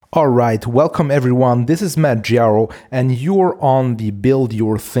All right, welcome everyone. This is Matt Giaro, and you're on the Build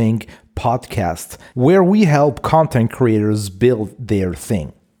Your Thing podcast, where we help content creators build their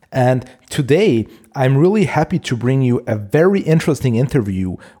thing. And today, I'm really happy to bring you a very interesting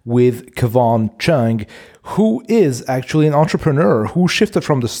interview with Kevon Cheung, who is actually an entrepreneur who shifted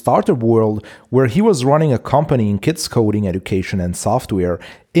from the startup world, where he was running a company in kids coding, education, and software,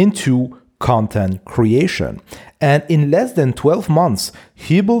 into content creation. And in less than 12 months,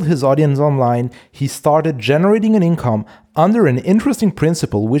 he built his audience online. He started generating an income under an interesting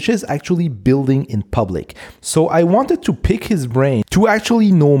principle, which is actually building in public. So I wanted to pick his brain to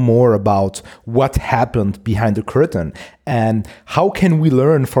actually know more about what happened behind the curtain and how can we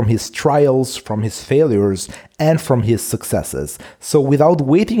learn from his trials, from his failures, and from his successes. So without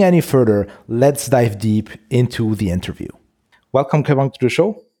waiting any further, let's dive deep into the interview. Welcome, Kevon, to the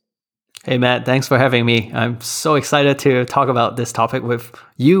show. Hey, Matt, thanks for having me. I'm so excited to talk about this topic with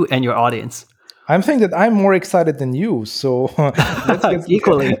you and your audience. I'm thinking that I'm more excited than you. So let's get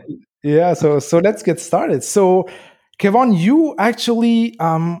equally. Yeah, so let's get started. So Kevon, you actually,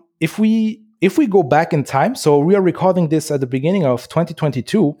 if we go back in time, so we are recording this at the beginning of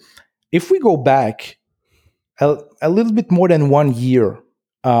 2022. If we go back a little bit more than 1 year,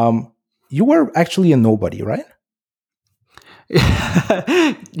 you were actually a nobody, right?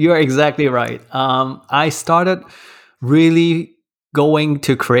 You're exactly right. I started really going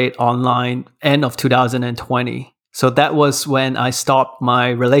to create online end of 2020. So that was when I stopped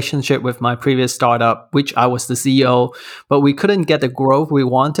my relationship with my previous startup, which I was the CEO, but we couldn't get the growth we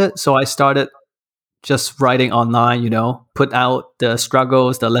wanted. So I started just writing online, put out the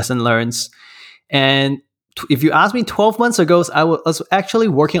struggles, the lesson learns. And if you ask me 12 months ago, I was actually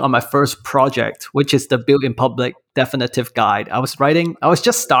working on my first project, which is the Build in Public Definitive Guide. I was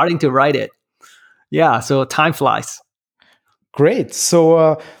just starting to write it. Yeah, so time flies. Great.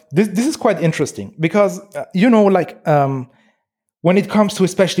 So this is quite interesting because, especially when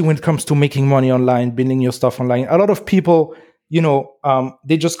it comes to making money online, building your stuff online, a lot of people,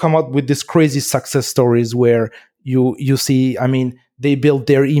 they just come out with these crazy success stories where you see, they built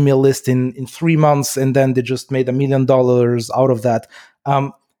their email list in 3 months and then they just made $1 million out of that.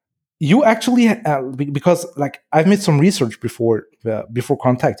 You actually, because I've made some research before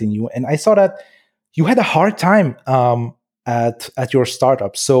contacting you, and I saw that you had a hard time at your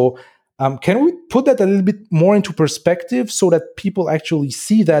startup. So can we put that a little bit more into perspective so that people actually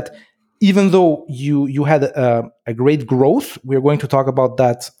see that even though you had a great growth, we're going to talk about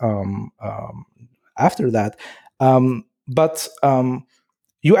that after that. But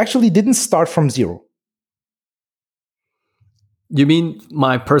you actually didn't start from zero. You mean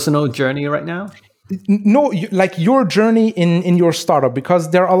my personal journey right now? No, like your journey in your startup,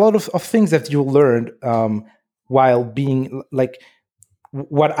 because there are a lot of things that you learned while being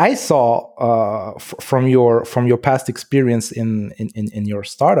what I saw from your past experience in your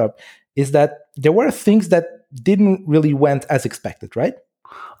startup is that there were things that didn't really went as expected, right?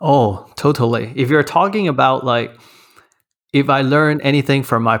 Oh, totally. If you're talking about if I learned anything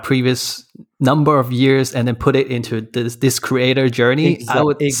from my previous number of years and then put it into this creator journey, I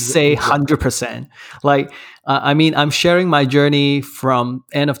would say 100%. I'm sharing my journey from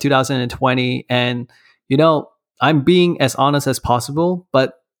end of 2020, and I'm being as honest as possible.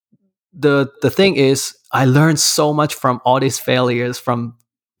 But the thing is, I learned so much from all these failures from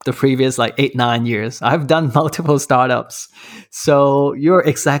the previous 8-9 years. I've done multiple startups, so you're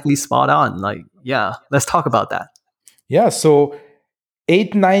exactly spot on. Let's talk about that. Yeah, so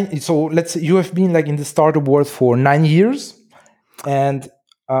 8-9. So let's say you have been in the startup world for 9 years, and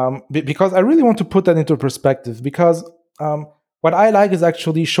because I really want to put that into perspective, because what I like is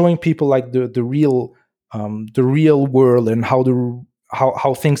actually showing people the real world and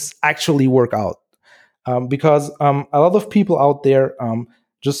how things actually work out. Because a lot of people out there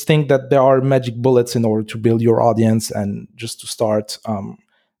just think that there are magic bullets in order to build your audience and just to start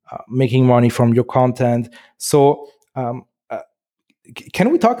making money from your content. So can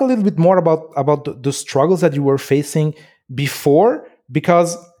we talk a little bit more about the struggles that you were facing before?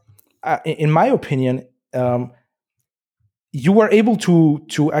 Because in my opinion, you were able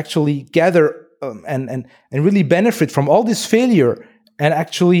to actually gather and really benefit from all this failure and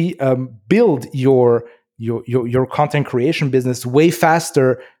actually build your content creation business way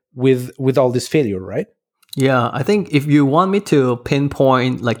faster with all this failure, right? Yeah, I think if you want me to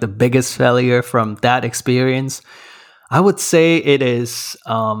pinpoint the biggest failure from that experience, I would say it is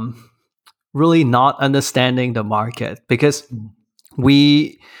really not understanding the market, because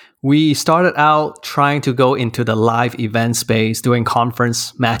we started out trying to go into the live event space, doing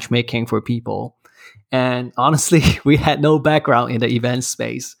conference matchmaking for people. And honestly, we had no background in the event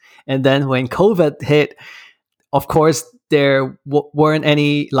space. And then when COVID hit, of course, there weren't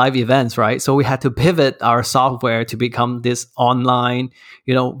any live events, right? So we had to pivot our software to become this online,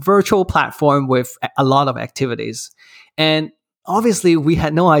 virtual platform with a lot of activities. And obviously, we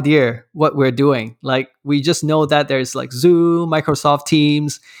had no idea what we're doing. Like, we just know that there's like Zoom, Microsoft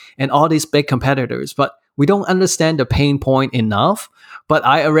Teams, and all these big competitors, but we don't understand the pain point enough. But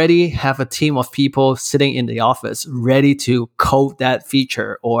I already have a team of people sitting in the office ready to code that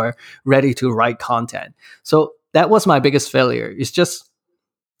feature or ready to write content. So that was my biggest failure. It's just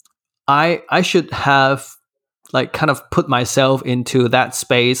I should have like kind of put myself into that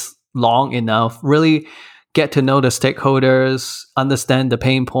space long enough, really get to know the stakeholders, understand the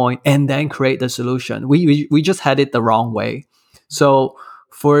pain point, and then create the solution. We just had it the wrong way. So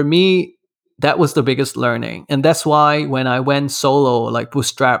for me, that was the biggest learning. And that's why when I went solo, like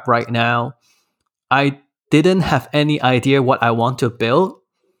bootstrap right now, I didn't have any idea what I want to build.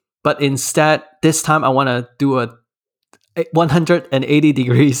 But instead, this time I want to do a 180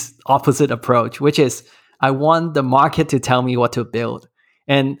 degrees opposite approach, which is I want the market to tell me what to build.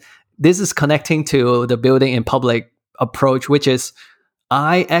 And this is connecting to the building in public approach, which is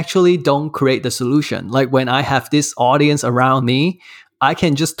I actually don't create the solution. Like when I have this audience around me, I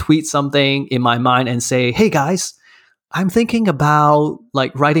can just tweet something in my mind and say, hey guys, I'm thinking about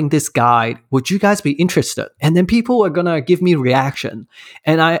like writing this guide. Would you guys be interested? And then people are gonna give me reaction.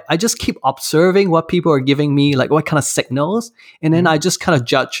 And I just keep observing what people are giving me, like what kind of signals. And then I just kind of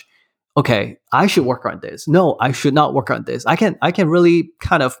judge, okay, I should work on this. No, I should not work on this. I can really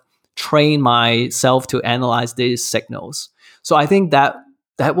kind of train myself to analyze these signals. So I think that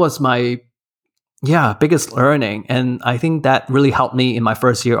was my biggest learning. And I think that really helped me in my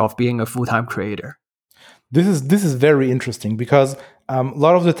first year of being a full-time creator. This is very interesting because a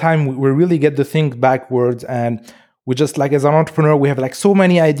lot of the time we really get the thing backwards, and we just like as an entrepreneur we have like so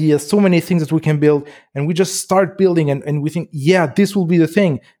many ideas, so many things that we can build, and we just start building and we think, yeah, this will be the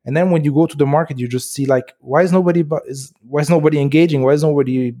thing. And then when you go to the market, you just see like, why is nobody engaging? Why is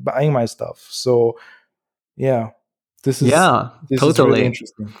nobody buying my stuff? So yeah, this is really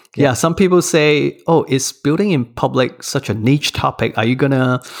interesting. Yeah, some people say, "Oh, is building in public such a niche topic? Are you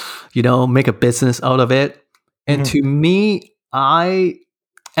gonna, make a business out of it?" And to me,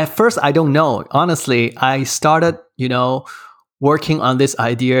 at first I don't know. Honestly, I started, working on this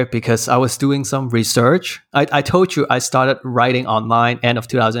idea because I was doing some research. I told you I started writing online end of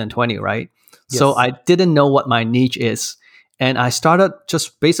 2020, right? Yes. So I didn't know what my niche is, and I started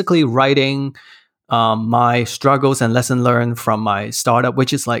just basically writing my struggles and lesson learned from my startup,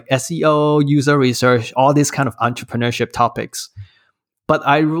 which is like SEO, user research, all these kind of entrepreneurship topics. But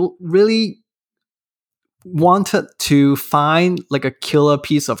I really wanted to find like a killer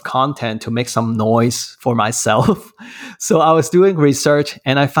piece of content to make some noise for myself. So I was doing research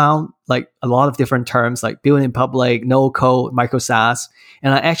and I found like a lot of different terms like build in public, no code, micro SaaS.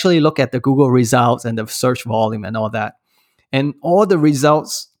 And I actually look at the Google results and the search volume and all that. And all the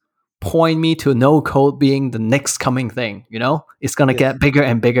results point me to no code being the next coming thing, it's going to get bigger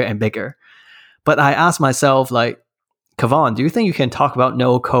and bigger and bigger. But I asked myself like, Kevon, do you think you can talk about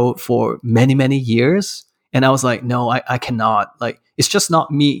no code for many, many years? And I was like, no, I cannot. Like, it's just not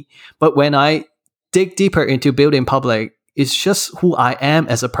me. But when I dig deeper into building public, it's just who I am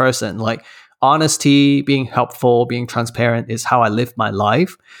as a person. Like honesty, being helpful, being transparent is how I live my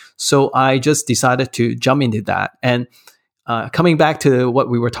life. So I just decided to jump into that. And coming back to what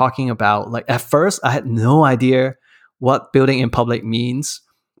we were talking about, like at first I had no idea what building in public means.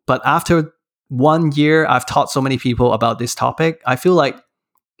 But after 1 year, I've taught so many people about this topic. I feel like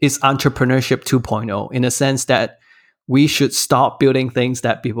it's entrepreneurship 2.0 in a sense that we should stop building things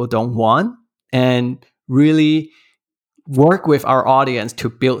that people don't want and really work with our audience to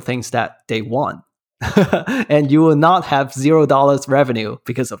build things that they want. And you will not have $0 revenue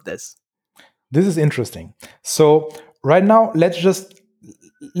because of this. This is interesting. So right now, let's just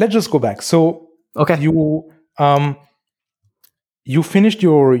go back. So okay, you finished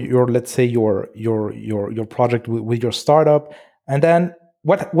your let's say your project with your startup, and then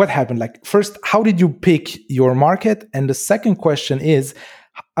what happened? Like first, how did you pick your market? And the second question is,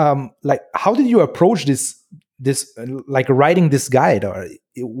 like how did you approach this like writing this guide? Or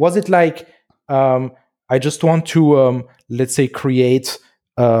was it like I just want to let's say create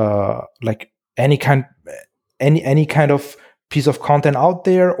like any kind of piece of content out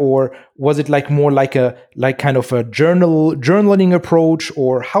there, or was it like more like a kind of a journaling approach,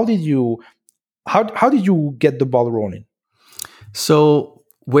 or how did you get the ball rolling? So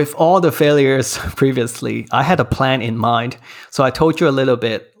with all the failures previously, I had a plan in mind. So I told you a little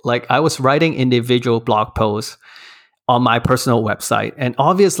bit, like I was writing individual blog posts on my personal website. And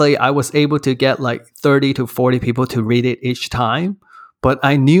obviously, I was able to get like 30 to 40 people to read it each time. But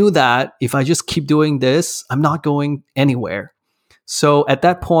I knew that if I just keep doing this, I'm not going anywhere. So at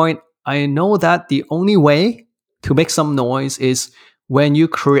that point, I know that the only way to make some noise is when you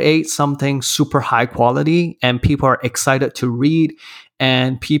create something super high quality and people are excited to read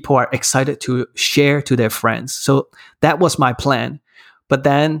and people are excited to share to their friends. So that was my plan. But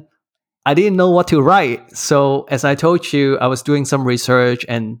then I didn't know what to write. So as I told you, I was doing some research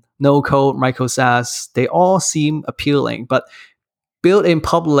and no code, micro SaaS, they all seem appealing. But build in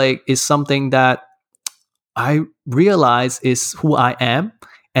public is something that I realize is who I am.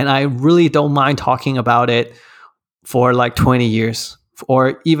 And I really don't mind talking about it for like 20 years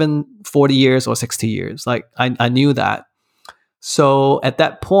or even 40 years or 60 years. Like I knew that. So at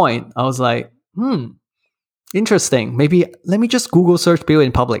that point, I was like, interesting. Maybe let me just Google search build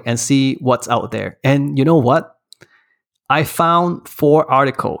in public and see what's out there. And you know what? I found 4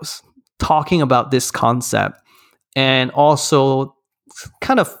 articles talking about this concept and also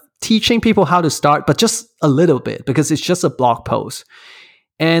kind of teaching people how to start, but just a little bit because it's just a blog post.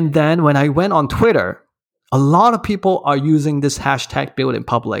 And then when I went on Twitter, a lot of people are using this hashtag build in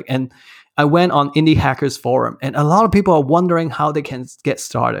public. And I went on Indie Hackers Forum and a lot of people are wondering how they can get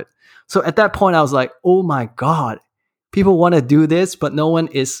started. So at that point, I was like, oh my God, people want to do this, but no one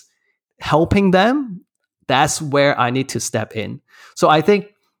is helping them. That's where I need to step in. So I think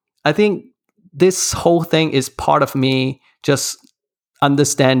this whole thing is part of me just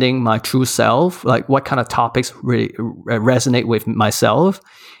understanding my true self, like what kind of topics really resonate with myself.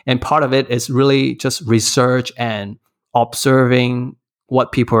 And part of it is really just research and observing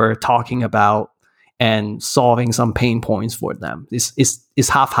what people are talking about and solving some pain points for them. It's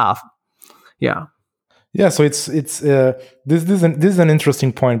half. Yeah. Yeah, so it's this is an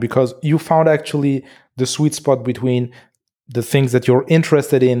interesting point because you found actually the sweet spot between the things that you're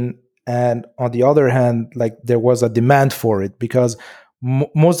interested in, and on the other hand, like there was a demand for it because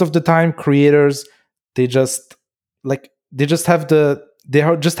most of the time creators they just have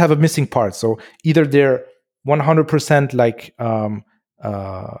a missing part. So either they're 100% like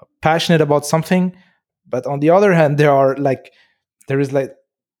passionate about something, but on the other hand, there is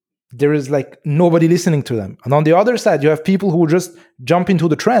like nobody listening to them. And on the other side, you have people who just jump into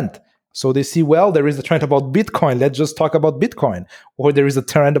the trend. So they see, well, there is a trend about Bitcoin. Let's just talk about Bitcoin. Or there is a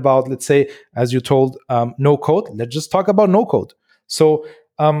trend about, let's say, as you told, no code. Let's just talk about no code. So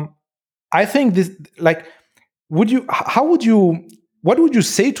I think this, like, what would you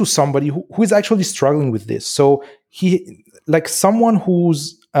say to somebody who is actually struggling with this? So like someone who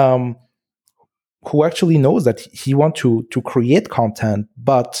actually knows that he wants to create content,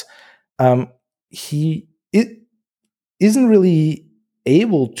 but he isn't really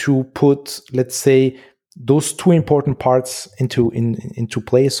able to put, let's say, those 2 important parts into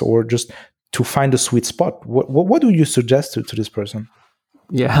place, or just to find a sweet spot. What do you suggest to this person?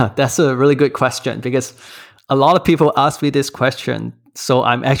 Yeah, that's a really good question because a lot of people ask me this question. So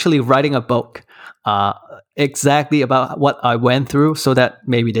I'm actually writing a book exactly about what I went through so that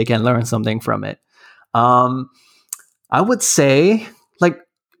maybe they can learn something from it. I would say, like,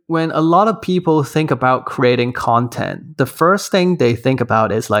 when a lot of people think about creating content, the first thing they think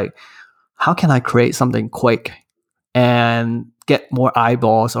about is like, how can I create something quick and get more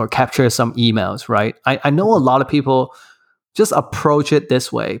eyeballs or capture some emails, right? I know a lot of people just approach it this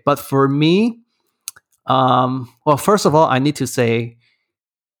way. But for me, well, first of all, I need to say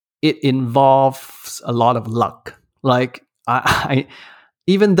it involves a lot of luck. Like I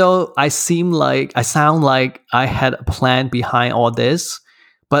even though I sound like I had a plan behind all this,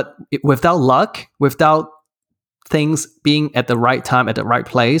 but without luck, without things being at the right time, at the right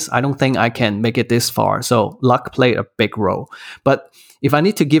place, I don't think I can make it this far. So luck played a big role. But if I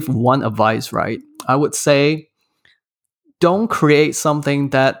need to give one advice, right, I would say don't create something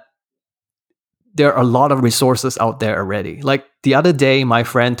that there are a lot of resources out there already. Like the other day, my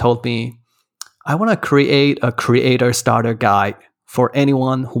friend told me, I want to create a creator starter guide for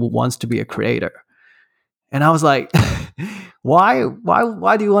anyone who wants to be a creator. And I was like, why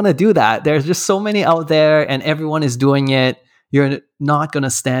do you want to do that? There's just so many out there and everyone is doing it. You're not going to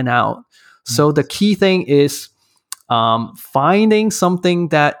stand out. So the key thing is finding something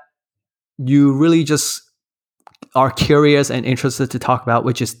that you really just are curious and interested to talk about,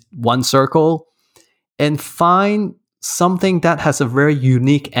 which is one circle, and find something that has a very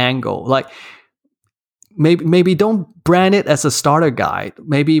unique angle. Like maybe don't brand it as a starter guide.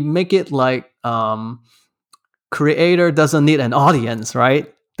 Maybe make it like creator doesn't need an audience,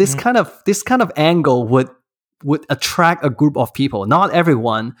 right? Mhm. this kind of angle would attract a group of people. Not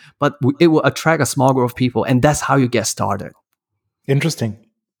everyone, but it will attract a small group of people, and that's how you get started. Interesting.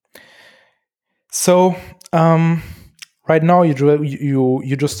 So, um, right now you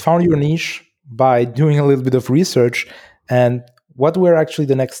just found your niche by doing a little bit of research, and what were actually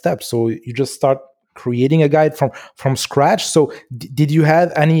the next steps? So you just start creating a guide from scratch. So did you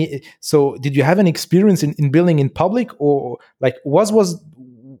have any? So did you have any experience in building in public, or like was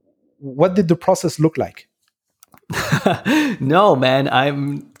what did the process look like? No, man,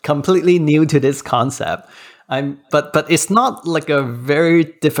 I'm completely new to this concept. But it's not like a very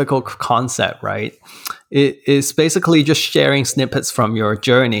difficult concept, right? It is basically just sharing snippets from your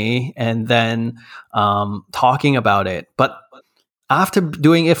journey and then talking about it. But after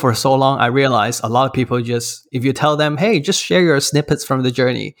doing it for so long, I realized a lot of people just, if you tell them, hey, just share your snippets from the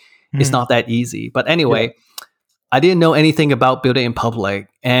journey, it's Mhm. not that easy. But Yeah. anyway, I didn't know anything about building in public.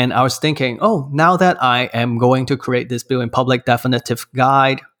 And I was thinking, oh, now that I am going to create this build in public definitive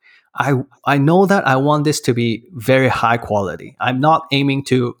guide, I know that I want this to be very high quality. I'm not aiming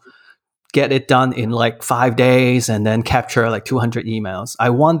to get it done in like 5 days and then capture like 200 emails. I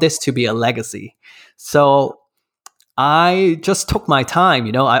want this to be a legacy. So I just took my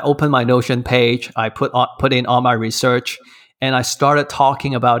time. I opened my Notion page, I put in all my research, and I started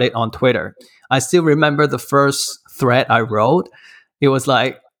talking about it on Twitter. I still remember the first thread I wrote. It was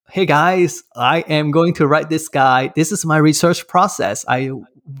like, "Hey guys, I am going to write this guide. This is my research process. I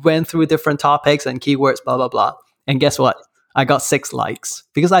went through different topics and keywords, blah blah blah." And guess what? I got 6 likes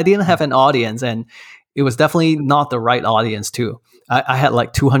because I didn't have an audience, and it was definitely not the right audience too. I had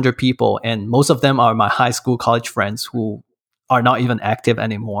like 200 people, and most of them are my high school, college friends who are not even active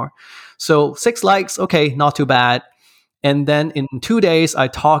anymore. So 6 likes, okay, not too bad. And then in 2 days, I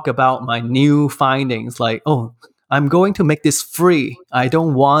talk about my new findings like, oh, I'm going to make this free. I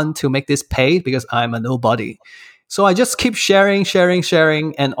don't want to make this paid because I'm a nobody. So I just keep sharing, sharing,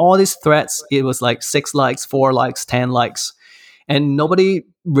 sharing. And all these threads, it was like 6 likes, 4 likes, 10 likes. And nobody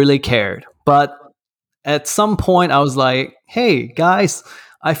really cared. But at some point I was like, hey guys,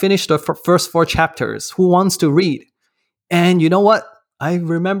 I finished the first 4 chapters. Who wants to read? And you know what? I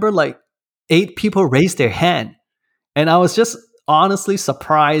remember like 8 people raised their hand. And I was just honestly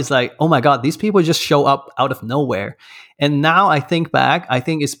surprised, like, oh my God, these people just show up out of nowhere. And now I think back, I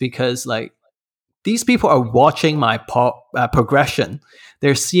think it's because like these people are watching my progression.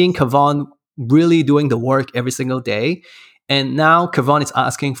 They're seeing Kevon really doing the work every single day. And now Kevon is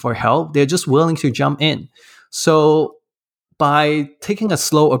asking for help. They're just willing to jump in. So by taking a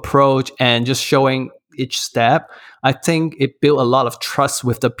slow approach and just showing each step, I think it built a lot of trust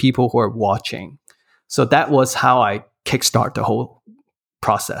with the people who are watching. So that was how I kickstart the whole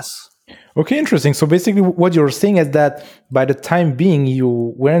process. Okay, interesting. So basically, what you're saying is that by the time being,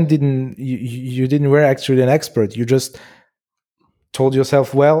 you didn't were actually an expert. You just told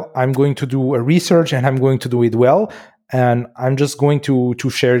yourself, well, I'm going to do a research and I'm going to do it well, and I'm just going to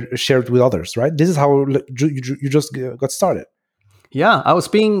share it with others. Right? This is how you just got started. Yeah, I was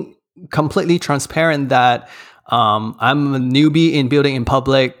being completely transparent that I'm a newbie in building in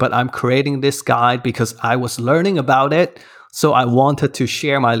public, but I'm creating this guide because I was learning about it. So I wanted to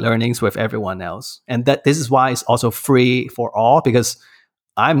share my learnings with everyone else. And that this is why it's also free for all because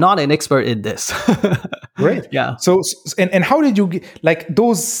I'm not an expert in this. Great. Yeah. And how did you like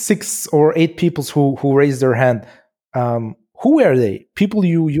those 6 or 8 people who raised their hand? Who were they? People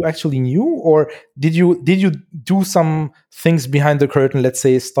you actually knew, or did you do some things behind the curtain? Let's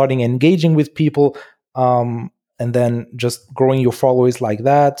say starting engaging with people, and then just growing your followers like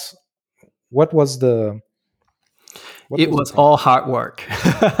that. What was the what It was the was process? all hard work.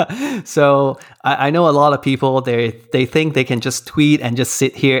 So I know a lot of people they think they can just tweet and just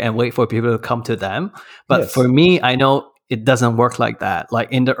sit here and wait for people to come to them. But for Yes. me, I know it doesn't work like that.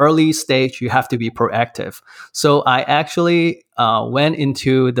 Like in the early stage, you have to be proactive. So I actually went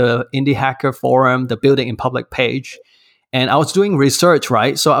into the Indie Hacker Forum, the Building in Public page, and I was doing research,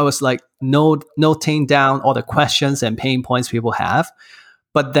 right? So I was like noting down all the questions and pain points people have.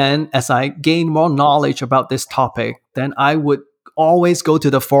 But then as I gained more knowledge about this topic, then I would always go to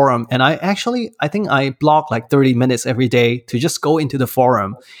the forum. And I think I block like 30 minutes every day to just go into the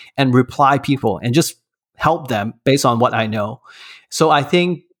forum and reply people and just help them based on what I know. So I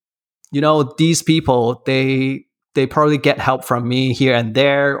think, these people, they probably get help from me here and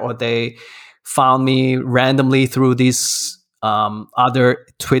there, or they found me randomly through these other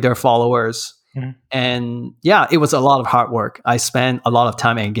Twitter followers. Mhm. And yeah, it was a lot of hard work. I spent a lot of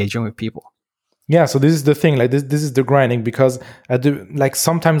time engaging with people. Yeah, so this is the thing. Like this is the grinding, because like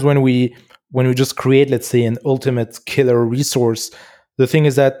sometimes when we just create, let's say, an ultimate killer resource, The thing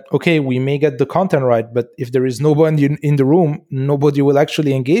is that, okay, we may get the content right, but if there is nobody in the room, nobody will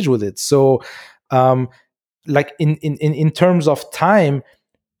actually engage with it. So um, like in terms of time,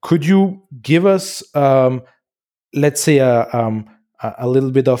 could you give us let's say a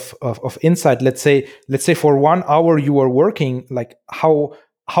little bit of insight? Let's say for 1 hour you were working, like how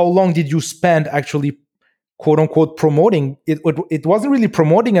long did you spend actually quote unquote promoting it? It wasn't really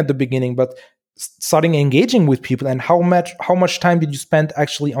promoting at the beginning, but starting engaging with people. And how much time did you spend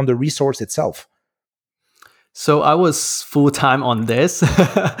actually on the resource itself? So I was full time on this.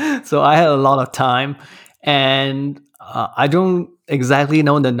 So I had a lot of time. And I don't exactly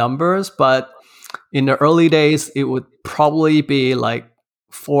know the numbers, but in the early days, it would probably be like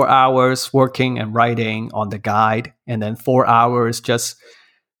 4 hours working and writing on the guide, and then 4 hours just,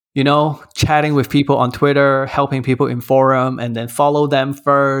 chatting with people on Twitter, helping people in forum, and then follow them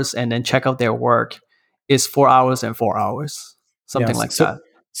first, and then check out their work. Is 4 hours and 4 hours, something Yes. like that.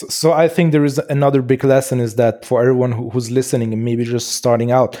 So I think there is another big lesson, is that for everyone who's listening and maybe just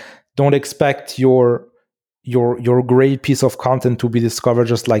starting out, don't expect your great piece of content to be discovered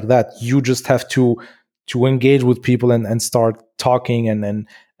just like that. You just have to engage with people and start talking and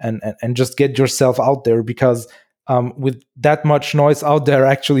just get yourself out there, because with that much noise out there,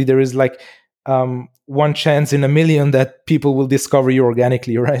 actually there is like one chance in a million that people will discover you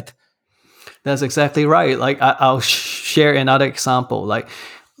organically, right? That's exactly right. Like I'll share another example. Like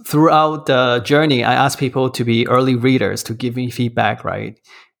throughout the journey, I asked people to be early readers to give me feedback, right?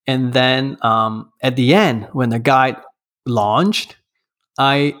 And then at the end, when the guide launched,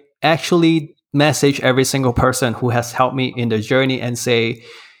 I actually message every single person who has helped me in the journey and say,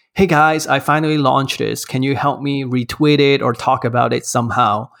 "Hey guys, I finally launched this. Can you help me retweet it or talk about it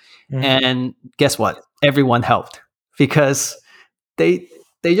somehow?" Mhm. And guess what? Everyone helped because they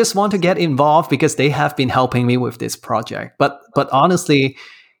they just want to get involved because they have been helping me with this project. But honestly,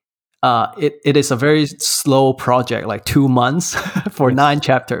 it is a very slow project, like 2 months for Yes. 9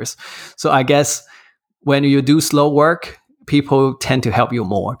 chapters. So I guess when you do slow work, people tend to help you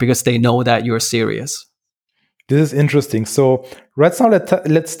more because they know that you're serious. This is interesting. So right now,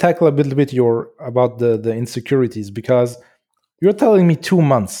 let's tackle a little bit your about the insecurities, because you're telling me 2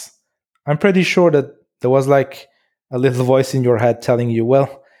 months. I'm pretty sure that there was like a little voice in your head telling you,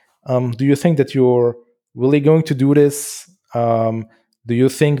 well, do you think that you're really going to do this? Do you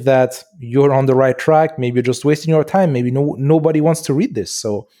think that you're on the right track? Maybe you're just wasting your time. Maybe nobody wants to read this.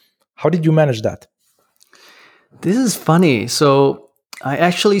 So how did you manage that? This is funny. So I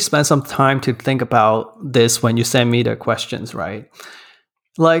actually spent some time to think about this when you send me the questions, right?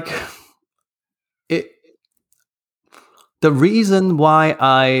 Like it, the reason why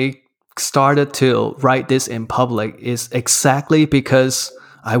I started to write this in public is exactly because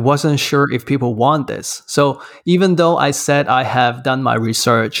I wasn't sure if people want this. So even though I said I have done my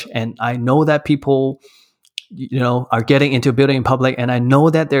research and I know that people, are getting into building in public, and I know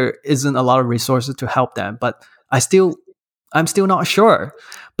that there isn't a lot of resources to help them, but I'm still not sure.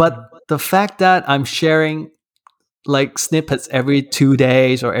 But the fact that I'm sharing like snippets every 2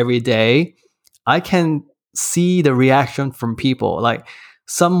 days or every day, I can see the reaction from people. Like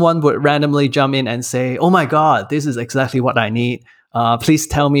someone would randomly jump in and say, "Oh my God, this is exactly what I need. Please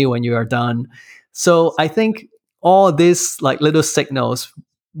tell me when you are done." So I think all these like little signals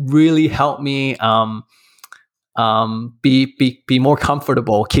really help me be more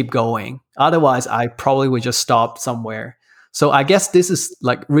comfortable, keep going. Otherwise, I probably would just stop somewhere. So I guess this is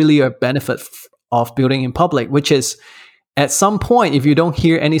like really a benefit of building in public, which is at some point, if you don't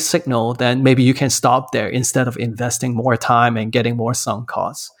hear any signal, then maybe you can stop there instead of investing more time and getting more sunk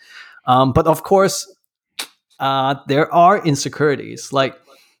costs. But of course, there are insecurities. Like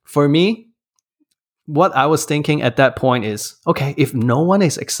for me, what I was thinking at that point is, okay, if no one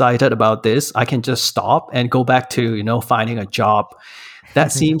is excited about this, I can just stop and go back to, finding a job.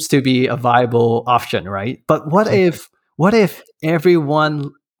 That seems to be a viable option, right? But what if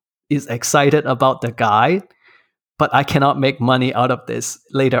everyone is excited about the guide, but I cannot make money out of this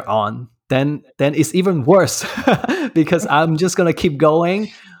later on? Then it's even worse because I'm just gonna keep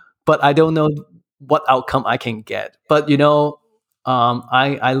going, but I don't know what outcome I can get. But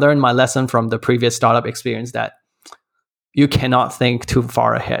I learned my lesson from the previous startup experience that you cannot think too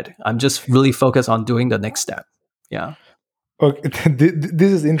far ahead. I'm just really focused on doing the next step. Yeah. Okay,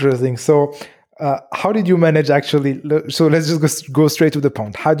 this is interesting. So, how did you manage actually? So let's just go straight to the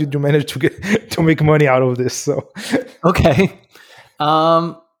point. How did you manage to get to make money out of this? So, Okay.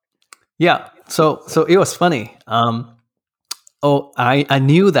 Um, yeah. So it was funny. I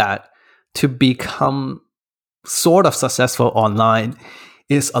knew that to become sort of successful online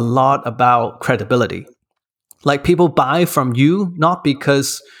is a lot about credibility. Like people buy from you not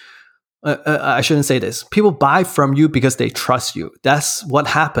because I shouldn't say this. People buy from you because they trust you. That's what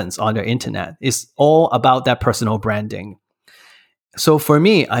happens on the internet. It's all about that personal branding. So for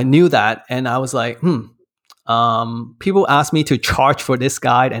me, I knew that, and I was like, people ask me to charge for this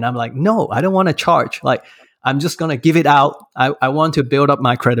guide, and I'm like, no, I don't want to charge. Like, I'm just gonna give it out. I want to build up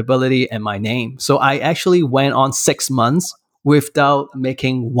my credibility and my name. So I actually went on 6 months without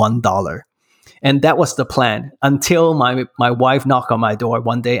making $1. And that was the plan until my wife knocked on my door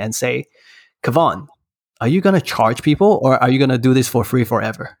one day and say, Kevon, are you gonna charge people or are you gonna do this for free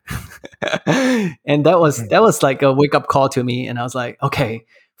forever? And that was like a wake up call to me. And I was like, okay,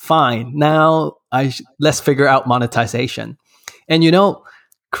 fine. Now let's figure out monetization. And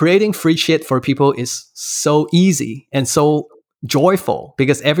creating free shit for people is so easy and so joyful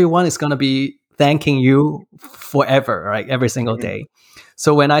because everyone is gonna be thanking you forever, right? Every single day.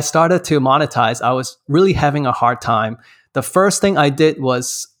 So when I started to monetize, I was really having a hard time. The first thing I did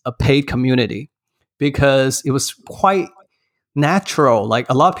was a paid community because it was quite natural. Like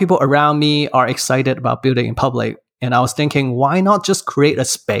a lot of people around me are excited about building in public. And I was thinking, why not just create a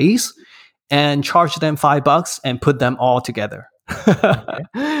space and charge them $5 and put them all together?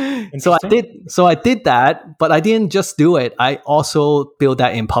 So I did that, but I didn't just do it. I also built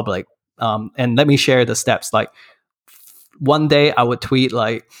that in public. And let me share the steps. Like one day I would tweet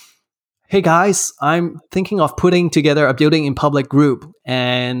like, hey guys, I'm thinking of putting together a building in public group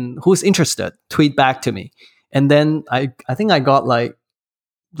and who's interested? Tweet back to me. And then I think I got like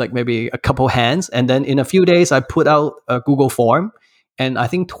maybe a couple hands. And then in a few days, I put out a Google form and I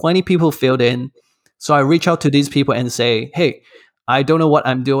think 20 people filled in. So I reach out to these people and say, hey, I don't know what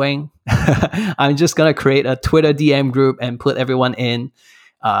I'm doing. I'm just going to create a Twitter DM group and put everyone in.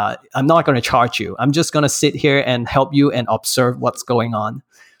 I'm not going to charge you. I'm just going to sit here and help you and observe what's going on.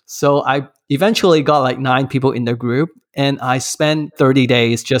 So I eventually got like 9 people in the group and I spent 30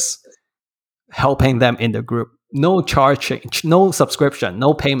 days just helping them in the group. No charging, no subscription,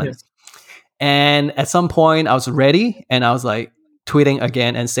 no payment. Yes. And at some point I was ready and I was like tweeting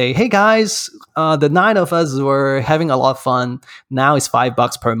again and say, hey guys, the 9 of us were having a lot of fun. Now it's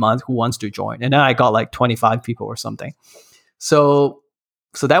 $5 per month. Who wants to join? And then I got like 25 people or something. So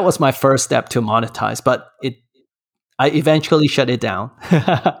that was my first step to monetize, but I eventually shut it down.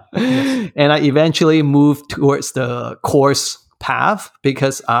 Yes. And I eventually moved towards the course path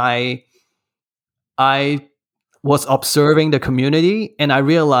because I was observing the community and I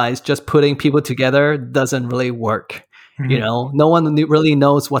realized just putting people together doesn't really work. Mm-hmm. No one really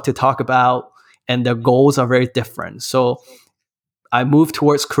knows what to talk about and their goals are very different. So I moved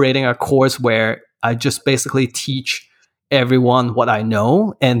towards creating a course where I just basically teach everyone what I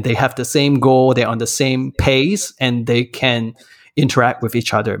know and they have the same goal, they're on the same pace and they can interact with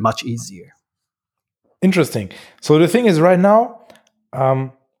each other much easier. Interesting. So the thing is right now,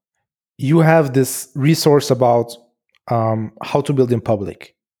 you have this resource about how to build in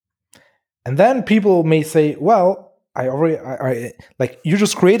public. And then people may say, well, I like you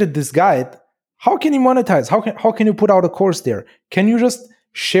just created this guide. How can you monetize? How can you put out a course there? Can you just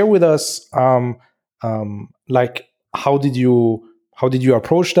share with us like how did you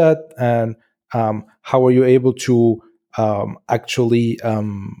approach that and how are you able to actually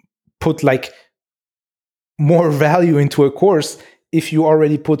put like more value into a course if you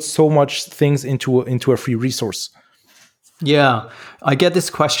already put so much things into a free resource? Yeah, I get this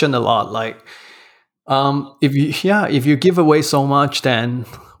question a lot. Like, if you give away so much, then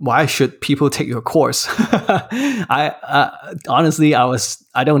why should people take your course? Honestly,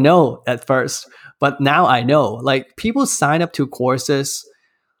 I don't know at first, but now I know. Like, people sign up to courses.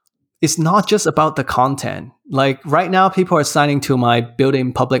 It's not just about the content. Like right now, people are signing to my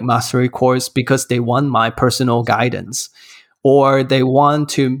Building Public Mastery course because they want my personal guidance, or they want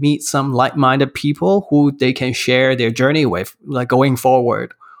to meet some like-minded people who they can share their journey with, like going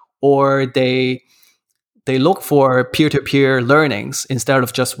forward, or they look for peer-to-peer learnings instead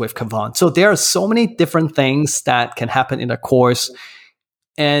of just with Kevon. So there are so many different things that can happen in a course,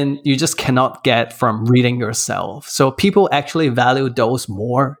 and you just cannot get from reading yourself. So people actually value those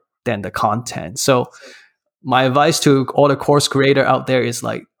more than the content. So my advice to all the course creator out there is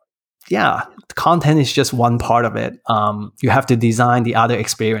like, yeah, the content is just one part of it. You have to design the other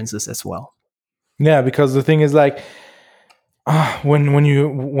experiences as well. Yeah, because the thing is like,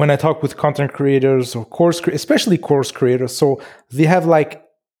 when I talk with content creators or especially course creators, so they have like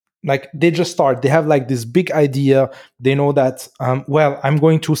they just start. They have like this big idea. They know that well, I'm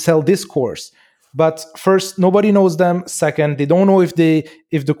going to sell this course, but first, nobody knows them. Second, they don't know if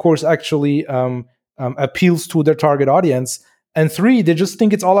the course actually appeals to their target audience. And three, they just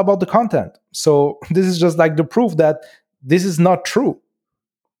think it's all about the content. So this is just like the proof that this is not true.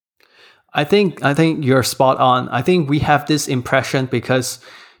 I think you're spot on. I think we have this impression because,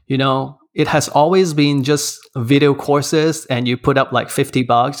 it has always been just video courses and you put up like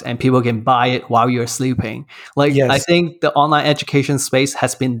 $50 and people can buy it while you're sleeping. Like, I Yes. think the online education space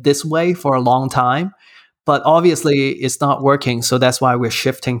has been this way for a long time, but obviously it's not working. So that's why we're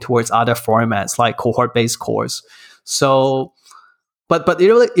shifting towards other formats like cohort-based course. So, but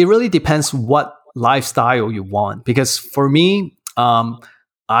it really depends what lifestyle you want. Because for me,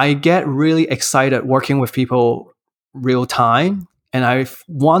 I get really excited working with people real time, and I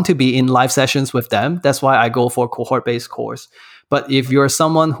want to be in live sessions with them. That's why I go for cohort based course. But if you're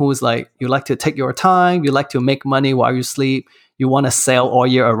someone who's like, you like to take your time, you like to make money while you sleep, you want to sell all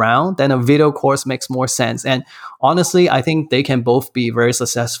year around, then a video course makes more sense. And honestly, I think they can both be very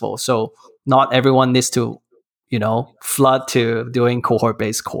successful. So not everyone needs to, flood to doing cohort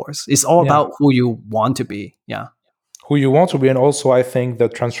based course. It's all Yeah. about who you want to be. Yeah. Who you want to be, and also I think the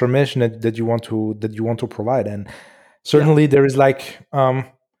transformation that you want to provide. And Yeah. certainly there is like no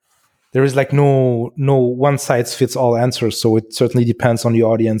one size fits all answer. So it certainly depends on the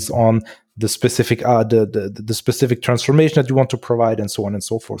audience, on the specific the specific transformation that you want to provide, and so on and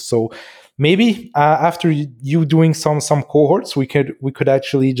so forth. So maybe after you doing some cohorts, we could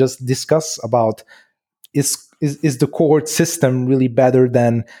actually just discuss about, is the cohort system really better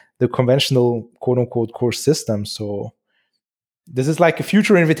than the conventional quote unquote course system? So this is like a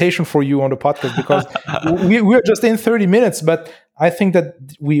future invitation for you on the podcast, because we're just in 30 minutes, but I think that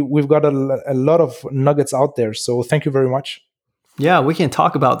we've got a lot of nuggets out there. So thank you very much. Yeah, we can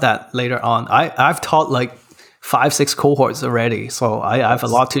talk about that later on. I've taught like 5, 6 cohorts already, so I have a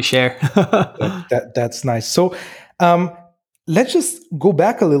That's lot to share. that's nice. So um, let's just go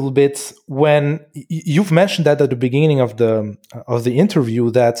back a little bit. When you've mentioned that at the beginning of the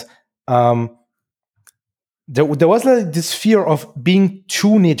interview, that um, there was like this fear of being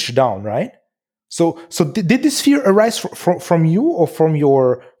too niche down, right? So did this fear arise from you, or from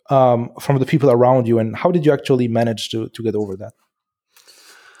the people around you, and how did you actually manage to get over that?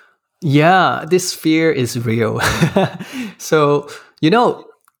 Yeah, this fear is real. So,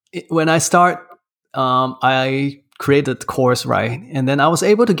 when I start, I created the course, right? And then I was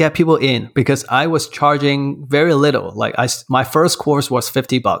able to get people in because I was charging very little. Like my first course was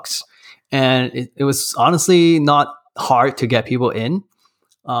 $50, and it was honestly not hard to get people in.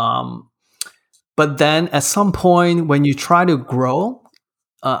 Um, but then at some point, when you try to grow,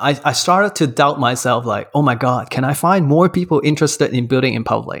 I started to doubt myself, like, oh my God, can I find more people interested in building in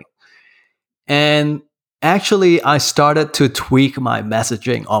public? And actually, I started to tweak my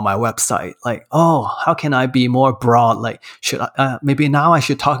messaging on my website. Like, oh, how can I be more broad? Like, maybe now I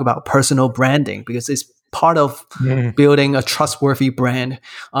should talk about personal branding because it's part of Mhm. building a trustworthy brand.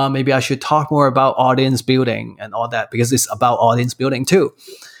 Maybe I should talk more about audience building and all that because it's about audience building too.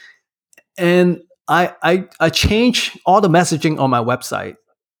 And I changed all the messaging on my website.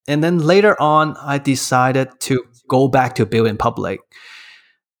 And then later on, I decided to go back to build in public.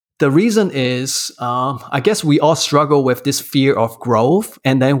 The reason is, I guess we all struggle with this fear of growth,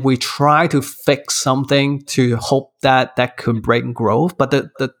 and then we try to fix something to hope that that could bring growth. But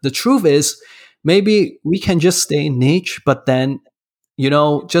the truth is, maybe we can just stay niche, but then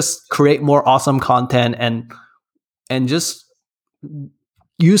just create more awesome content and just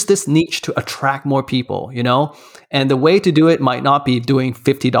use this niche to attract more people, And the way to do it might not be doing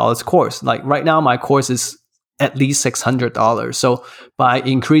 $50 course. Like right now, my course is at least $600. So by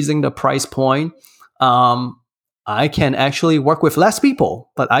increasing the price point, I can actually work with less people,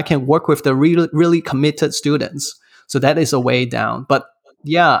 but I can work with the really, really committed students. So that is a way down. But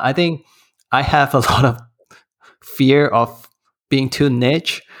yeah, I think I have a lot of fear of being too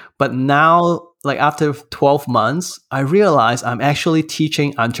niche. But now, like after 12 months, I realize I'm actually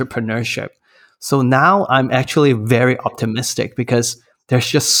teaching entrepreneurship. So now I'm actually very optimistic because there's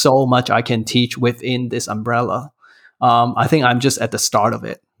just so much I can teach within this umbrella. I think I'm just at the start of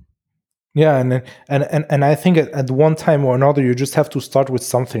it. Yeah, and I think at one time or another, you just have to start with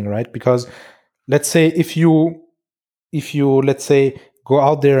something, right? Because let's say if you let's say go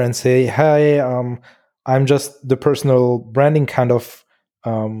out there and say, hey, I'm just the personal branding kind of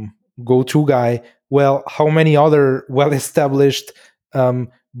go-to guy. Well, how many other well-established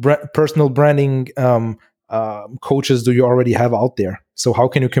personal branding coaches do you already have out there? So how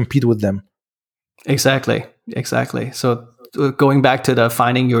can you compete with them? Exactly. Exactly. So going back to the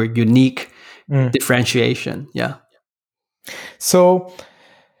finding your unique Mm. differentiation. Yeah. So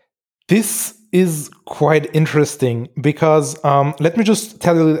this is quite interesting because let me just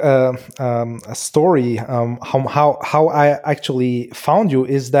tell you a story. How I actually found you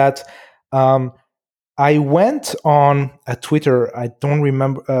is that um, I went on a Twitter. I don't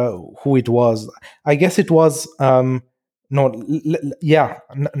remember who it was. I guess it was no. Yeah,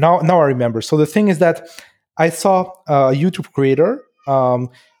 now I remember. So the thing is that I saw a YouTube creator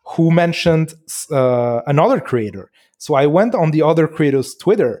who mentioned another creator. So I went on the other creator's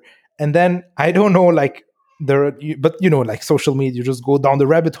Twitter, and then I don't know, like there, but like social media, you just go down the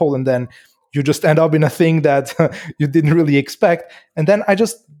rabbit hole, and then you just end up in a thing that you didn't really expect. And then I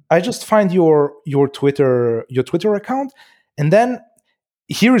just find your Twitter account, and then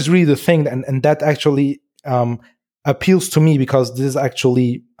here is really the thing, and that actually appeals to me because this is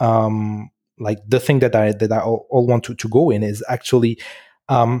actually like the thing that I all want to go in is actually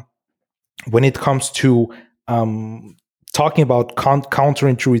um, when it comes to um, talking about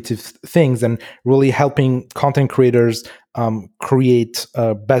counterintuitive things and really helping content creators create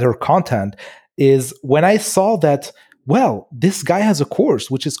better content is when I saw that, well, this guy has a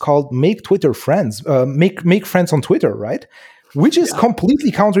course which is called Make Twitter Friends, make friends on Twitter, right? Which is Yeah.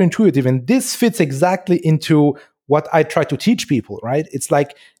 completely counterintuitive, and this fits exactly into what I try to teach people, right? It's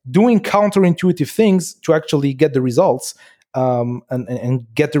like doing counterintuitive things to actually get the results, and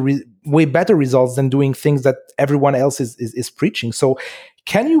get the way better results than doing things that everyone else is preaching. So,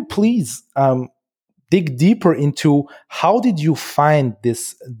 can you please dig deeper into how did you find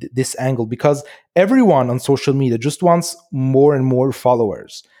this angle? Because everyone on social media just wants more and more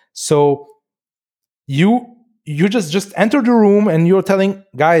followers. So you you just enter the room and you're telling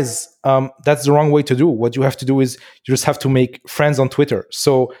guys, that's the wrong way to do. What you have to do is you just have to make friends on Twitter.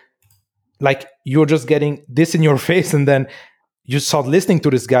 So like you're just getting this in your face, and then you start listening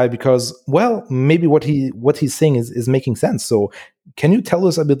to this guy because, well, maybe what he's saying is making sense. So can you tell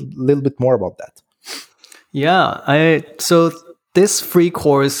us little bit more about that? Yeah, I so this free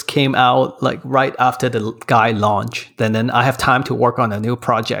course came out like right after the guy launch. Then I have time to work on a new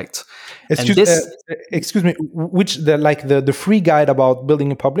project. And Excuse this excuse me, which the free guide about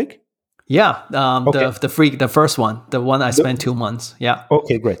building a public? yeah, Okay. the first one, the one I spent The- 2 months. Yeah.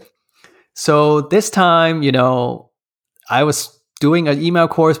 okay, great. So this time, I was doing an email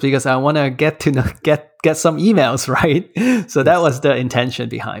course because I want to get to get some emails, right? So that Yes. was the intention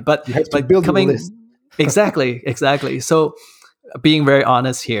behind. But You have to but build your list. coming exactly. So being very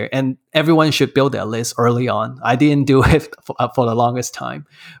honest here, and everyone should build their list early on. I didn't do it for the longest time.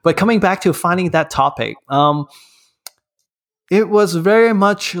 But coming back to finding that topic, it was very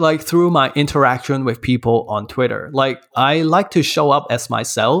much like through my interaction with people on Twitter. Like I like to show up as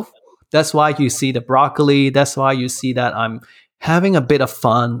myself. That's why you see the broccoli. That's why you see that I'm having a bit of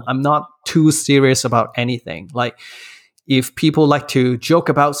fun. I'm not too serious about anything. Like if people like to joke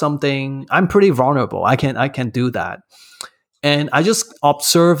about something, I'm pretty vulnerable. I can do that. And I just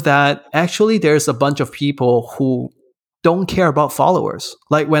observed that actually there's a bunch of people who don't care about followers.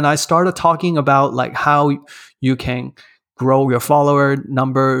 Like when I started talking about like how you can grow your follower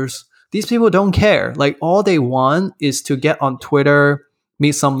numbers, these people don't care. Like all they want is to get on Twitter,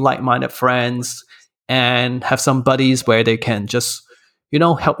 meet some like-minded friends, and have some buddies where they can just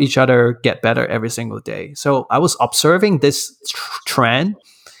help each other get better every single day. So I was observing this trend,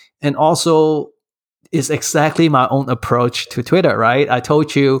 and also is exactly my own approach to Twitter, right? I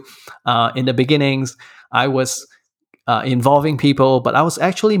told you in the beginnings, I was involving people, but I was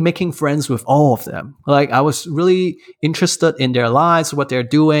actually making friends with all of them. Like I was really interested in their lives, what they're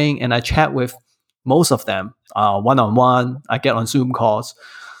doing, and I chat with most of them one on one. I get on Zoom calls.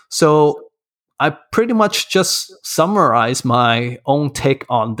 So I pretty much just summarize my own take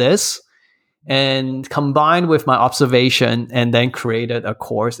on this and combined with my observation and then created a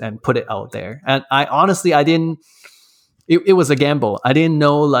course and put it out there. And I honestly, I didn't, it was a gamble. I didn't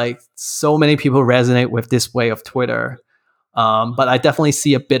know like so many people resonate with this way of Twitter. But I definitely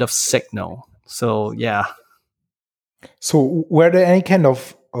see a bit of signal. So yeah. So were there any kind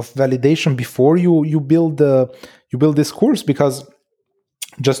of validation before you build this course? Because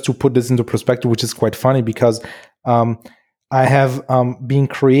just to put this into perspective, which is quite funny, because um, I have been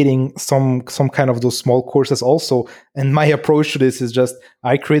creating some kind of those small courses also, and my approach to this is just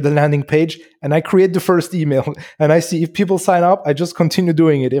I create the landing page and I create the first email, and I see if people sign up, I just continue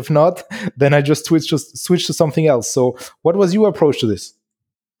doing it. If not, then I just switch to something else. So, what was your approach to this?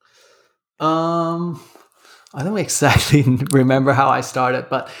 Um, I don't exactly remember how I started,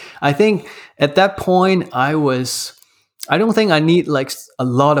 but I think at that point I was I don't think I need like a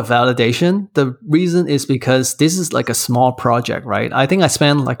lot of validation. The reason is because this is like a small project, right? I think I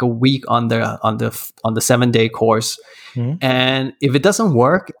spent like a week on the 7-day course, Mhm. and if it doesn't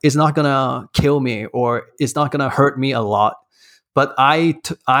work, it's not gonna kill me or it's not gonna hurt me a lot. But I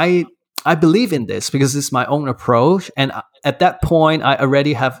believe in this because it's my own approach, and at that point, I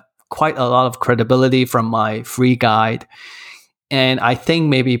already have quite a lot of credibility from my free guide, and I think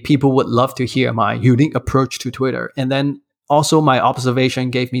maybe people would love to hear my unique approach to Twitter. And then also my observation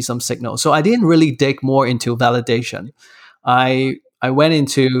gave me some signals. So I didn't really dig more into validation. I went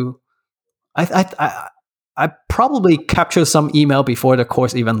into I probably captured some email before the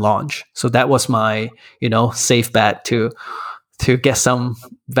course even launched. So that was my, safe bet to get some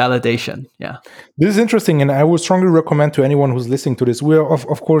validation. Yeah. This is interesting, and I would strongly recommend to anyone who's listening to this. We're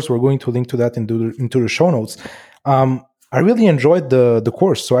of course we're going to link to that into the show notes. I really enjoyed the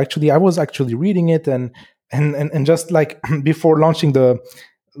course. So actually, I was actually reading it, and just like before launching the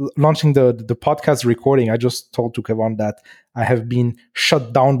podcast recording, I just told to Kevon that I have been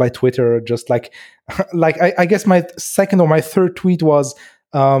shut down by Twitter. Just like I guess my second or my third tweet was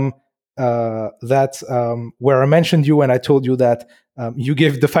that where I mentioned you and I told you that you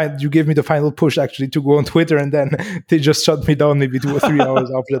gave me the final push actually to go on Twitter, and then they just shut me down maybe 2 or 3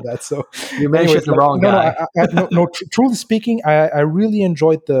 hours after that. So, You mentioned anyways, the wrong guy. no. Truly speaking, I really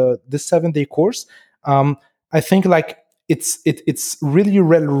enjoyed this 7-day course. I think like it's really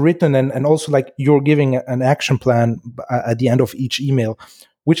well written, and also like you're giving an action plan at the end of each email,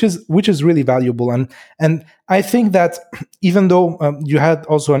 which is really valuable. And I think that even though you had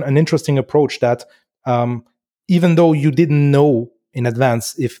also an interesting approach that even though you didn't know in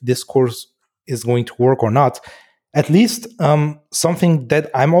advance if this course is going to work or not, at least something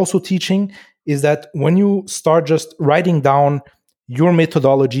that I'm also teaching is that when you start just writing down your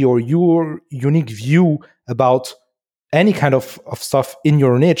methodology or your unique view about any kind of stuff in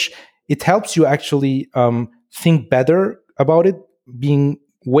your niche, it helps you actually think better about it, being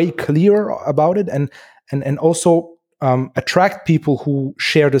way clearer about it, and also attract people who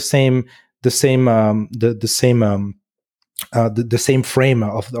share the same frame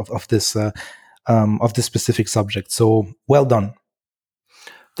of this specific subject. So well done.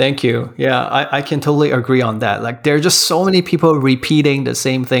 Thank you. Yeah, I can totally agree on that. Like there are just so many people repeating the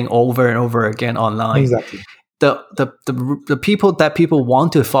same thing over and over again online. Exactly. The people that people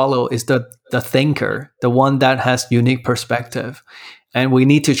want to follow is the thinker, the one that has unique perspective. And we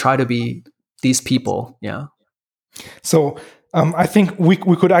need to try to be these people. Yeah. So I think we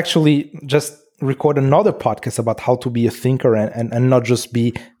could actually just record another podcast about how to be a thinker, and not just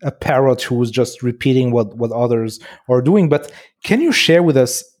be a parrot who's just repeating what others are doing. But can you share with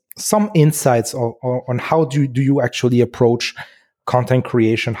us some insights on how do you actually approach content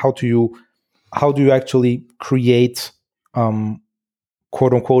creation? How do you actually create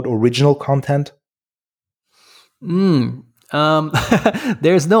quote unquote original content? Mm, um,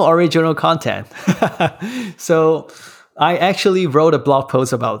 there's no original content. So I actually wrote a blog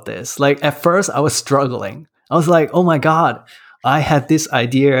post about this. Like at first, I was struggling. I was like, oh my God, I had this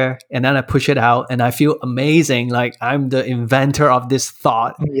idea and then I push it out and I feel amazing. Like I'm the inventor of this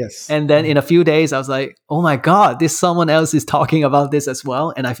thought. Yes. And then in a few days, I was like, oh my God, this someone else is talking about this as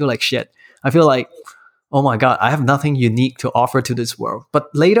well. And I feel like shit. I feel like, oh my God, I have nothing unique to offer to this world. But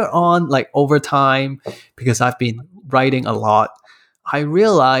later on, like over time, because I've been writing a lot, I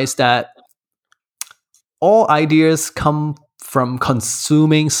realized that all ideas come from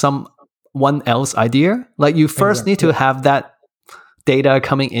consuming someone else's idea. Like you first need Exactly. to have that data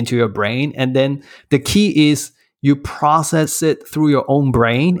coming into your brain. And then the key is you process it through your own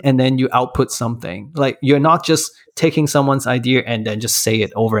brain and then you output something. Like you're not just taking someone's idea and then just say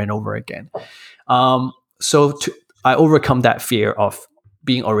it over and over again. I overcome that fear of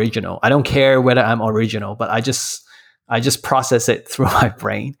being original. I don't care whether I'm original, but I just process it through my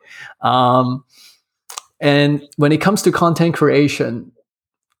brain. And when it comes to content creation,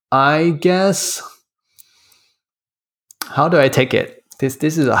 I guess how do I take it?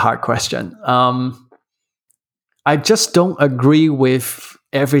 This is a hard question. I just don't agree with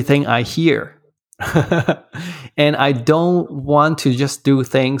everything I hear. And I don't want to just do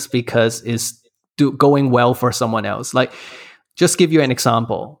things because it's going well for someone else. Like, just give you an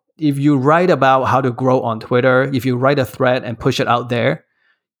example. If you write about how to grow on Twitter, if you write a thread and push it out there,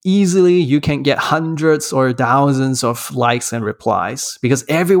 easily you can get hundreds or thousands of likes and replies because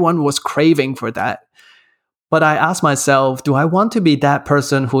everyone was craving for that. But I asked myself, do I want to be that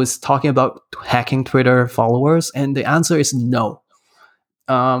person who is talking about hacking Twitter followers? And the answer is no.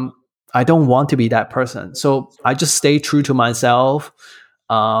 I don't want to be that person. So I just stay true to myself.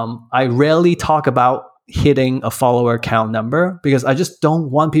 I rarely talk about hitting a follower count number, because I just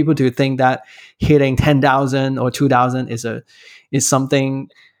don't want people to think that hitting 10,000 or 2,000 is something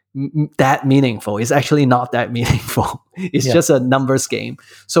that meaningful. It's actually not that meaningful. It's Yeah. just a numbers game.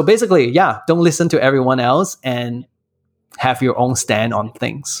 So basically, yeah, don't listen to everyone else and have your own stand on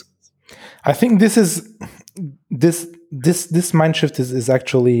things. I think this mind shift is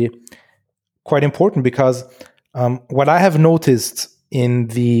actually quite important, because what I have noticed in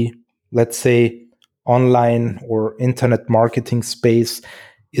the, let's say, online or internet marketing space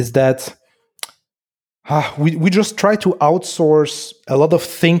is that we just try to outsource a lot of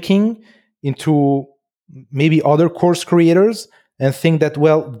thinking into maybe other course creators, and think that,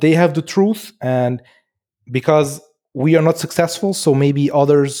 well, they have the truth, and because we are not successful, so maybe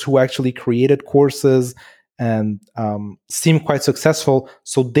others who actually created courses and seem quite successful,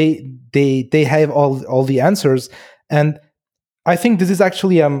 so they have all the answers. And I think this is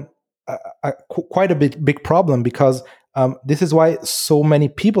actually quite a big problem, because this is why so many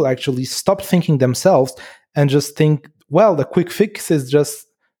people actually stop thinking themselves and just think, well, the quick fix is just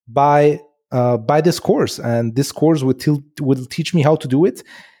buy this course, and this course will teach me how to do it.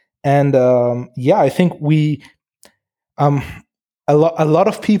 And yeah, I think um, a lot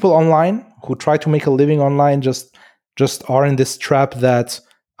of people online who try to make a living online just are in this trap that,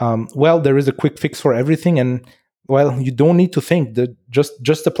 well, there is a quick fix for everything, and, well, you don't need to think, that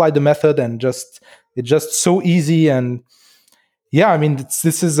just apply the method, and it's just so easy. And yeah, I mean,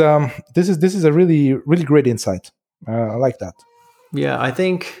 this is a really great insight. I like that. Yeah, I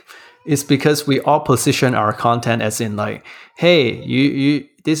think it's because we all position our content as in like, hey, you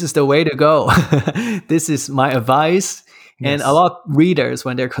this is the way to go. This is my advice. And a Yes. lot of readers,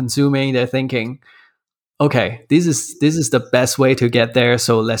 when they're consuming, they're thinking, okay, this is the best way to get there,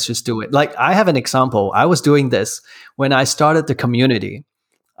 so let's just do it. Like, I have an example. I was doing this when I started the community.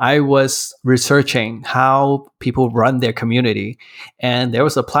 I was researching how people run their community, and there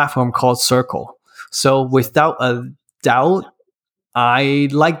was a platform called Circle. So without a doubt, I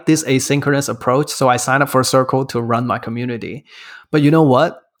like this asynchronous approach, so I signed up for Circle to run my community. But you know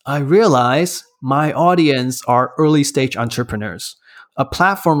what? I realized my audience are early stage entrepreneurs. A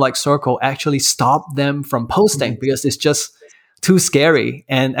platform like Circle actually stopped them from posting Mhm. because it's just too scary.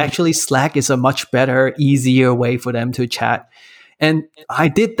 And actually, Slack is a much better, easier way for them to chat. And I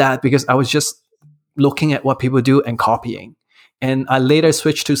did that because I was just looking at what people do and copying. And I later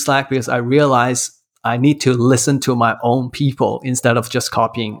switched to Slack because I realized I need to listen to my own people instead of just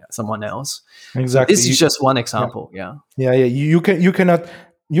copying someone else. So Exactly. this is just one Yeah. example. Yeah. Yeah.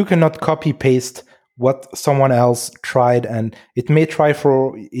 You cannot copy paste what someone else tried, and it may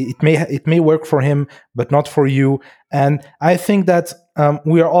work for him, but not for you. And I think that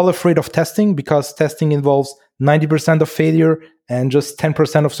we are all afraid of testing, because testing involves 90% of failure and just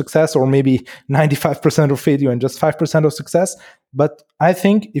 10% of success, or maybe 95% of failure and just 5% of success. But I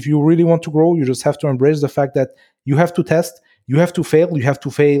think if you really want to grow, you just have to embrace the fact that you have to test, you have to fail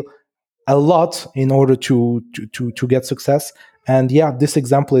a lot in order to get success. And yeah, this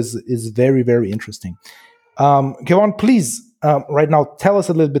example is very interesting. Kevon, please, right now, tell us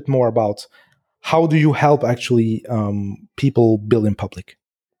a little bit more about how do you help actually people build in public.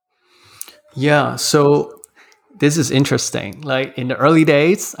 Yeah. So this is interesting. Like, in the early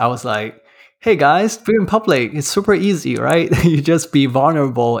days, I was like, hey guys, be in public. It's super easy, right? You just be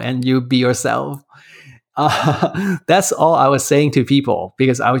vulnerable and you be yourself. That's all I was saying to people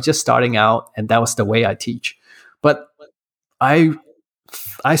because I was just starting out and that was the way I teach. But I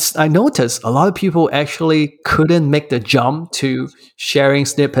I noticed a lot of people actually couldn't make the jump to sharing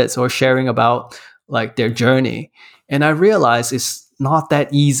snippets or sharing about like their journey. And I realized it's not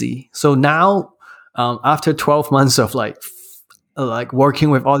that easy. So now, after 12 months of like working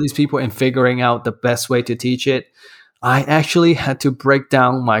with all these people and figuring out the best way to teach it, I actually had to break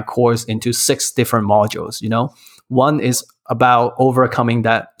down my course into 6 different modules. One is about overcoming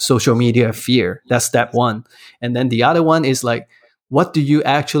that social media fear. That's step one. And then the other one is like, what do you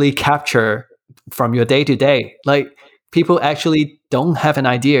actually capture from your day to day? Like, people actually don't have an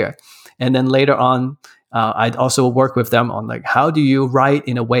idea. And then later on, I'd also work with them on like, how do you write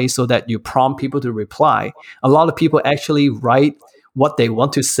in a way so that you prompt people to reply? A lot of people actually write what they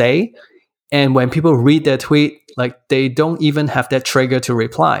want to say, and when people read their tweet, like they don't even have that trigger to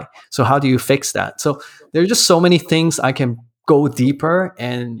reply. So how do you fix that? So there are just so many things I can go deeper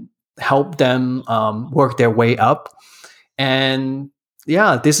and help them work their way up. And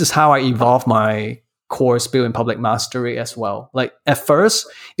yeah, this is how I evolve my course, Building Public Mastery, as well. Like, at first,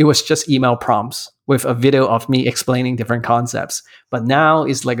 it was just email prompts with a video of me explaining different concepts. But now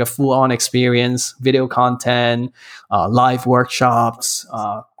it's like a full-on experience, video content, live workshops,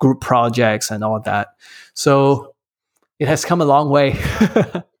 group projects, and all that. So it has come a long way.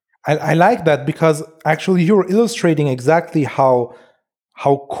 I like that because actually you're illustrating exactly how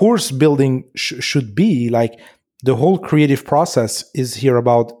course building should be. Like the whole creative process is here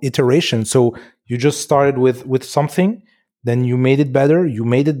about iteration. So you just started with something, then you made it better, you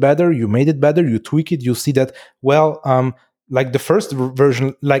made it better, you made it better, you tweak it, you see that, well, like the first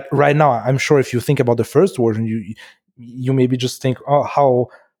version, like right now, I'm sure if you think about the first version, you maybe just think, oh,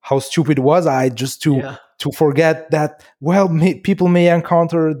 how stupid was I just to forget that, well, people may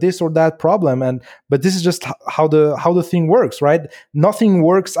encounter this or that problem, but this is just how the thing works, right? Nothing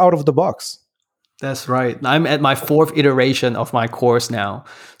works out of the box. That's right. I'm at my 4th iteration of my course now.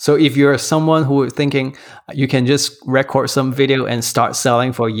 So if you're someone who is thinking you can just record some video and start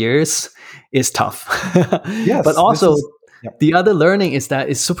selling for years, it's tough. Yes, but also the other learning is that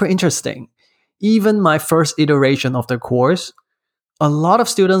it's super interesting. Even my first iteration of the course, a lot of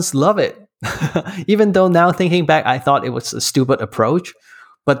students love it. Even though now thinking back, I thought it was a stupid approach,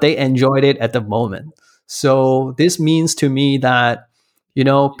 but they enjoyed it at the moment. So this means to me that,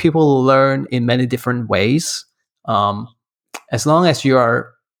 people learn in many different ways. As long as you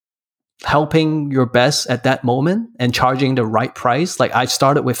are helping your best at that moment and charging the right price. Like I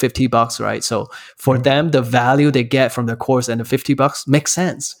started with $50, right? So for them, the value they get from the course and the $50 makes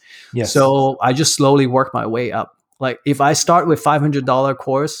sense. Yes. So I just slowly work my way up. Like if I start with $500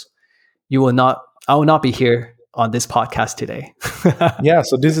 course, I will not be here on this podcast today. Yeah.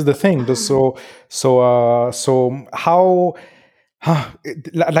 So this is the thing. So how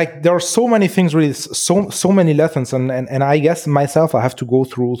like there are so many things, really, so many lessons, and I guess myself I have to go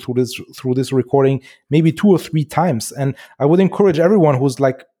through this recording maybe 2 or 3 times, and I would encourage everyone who's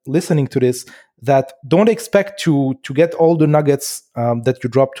like listening to this that don't expect to get all the nuggets that you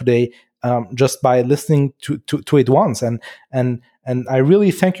dropped today just by listening to it once, and I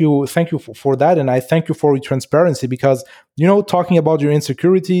really thank you for that, and I thank you for your transparency, because talking about your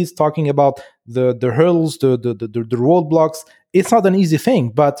insecurities, talking about the hurdles, the roadblocks, it's not an easy thing,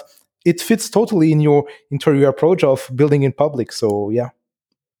 but it fits totally into your approach of building in public. So yeah.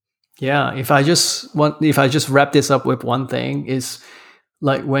 If I just wrap this up with one thing, is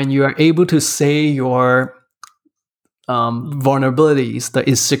like when you are able to say your vulnerabilities, the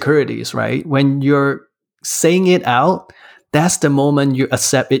insecurities, right? When you're saying it out, that's the moment you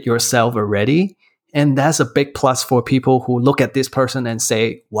accept it yourself already. And that's a big plus for people who look at this person and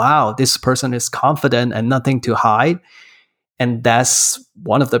say, wow, this person is confident and nothing to hide. And that's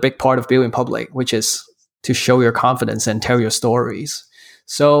one of the big part of building public, which is to show your confidence and tell your stories.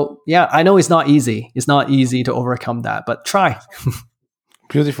 So yeah, I know it's not easy. It's not easy to overcome that, but try.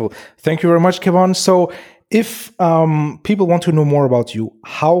 Beautiful. Thank you very much, Kevon. So if people want to know more about you,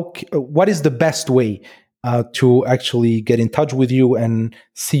 what is the best way to actually get in touch with you and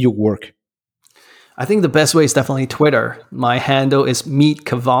see your work? I think the best way is definitely Twitter. My handle is Meet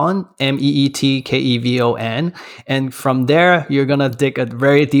Kevon, MEETKEVON. And from there, you're going to dig a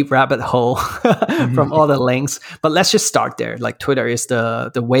very deep rabbit hole from all the links. But let's just start there. Like Twitter is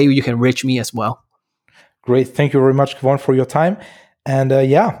the way you can reach me as well. Great. Thank you very much, Kevon, for your time. And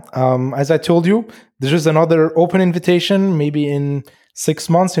as I told you, this is another open invitation, maybe in 6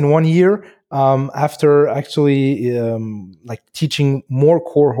 months, in 1 year, after actually like teaching more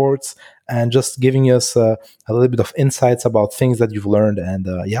cohorts and just giving us a little bit of insights about things that you've learned. And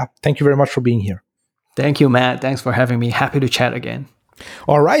thank you very much for being here. Thank you, Matt. Thanks for having me. Happy to chat again.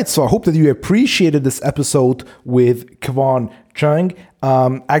 All right, so I hope that you appreciated this episode with Kevon Cheung.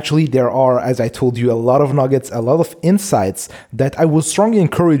 Actually, there are, as I told you, a lot of nuggets, a lot of insights that I would strongly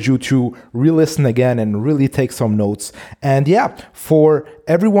encourage you to re-listen again and really take some notes. And for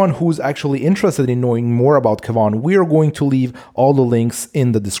everyone who's actually interested in knowing more about Kevon, we are going to leave all the links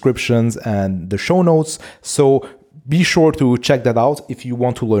in the descriptions and the show notes. So be sure to check that out if you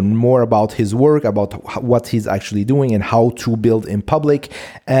want to learn more about his work, about what he's actually doing and how to build in public.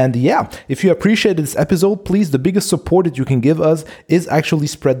 And if you appreciated this episode, please, the biggest support that you can give us is actually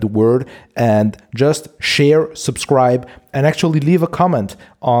spread the word and just share, subscribe, and actually leave a comment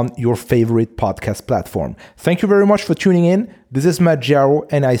on your favorite podcast platform. Thank you very much for tuning in. This is Matt Giaro,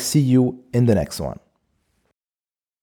 and I see you in the next one.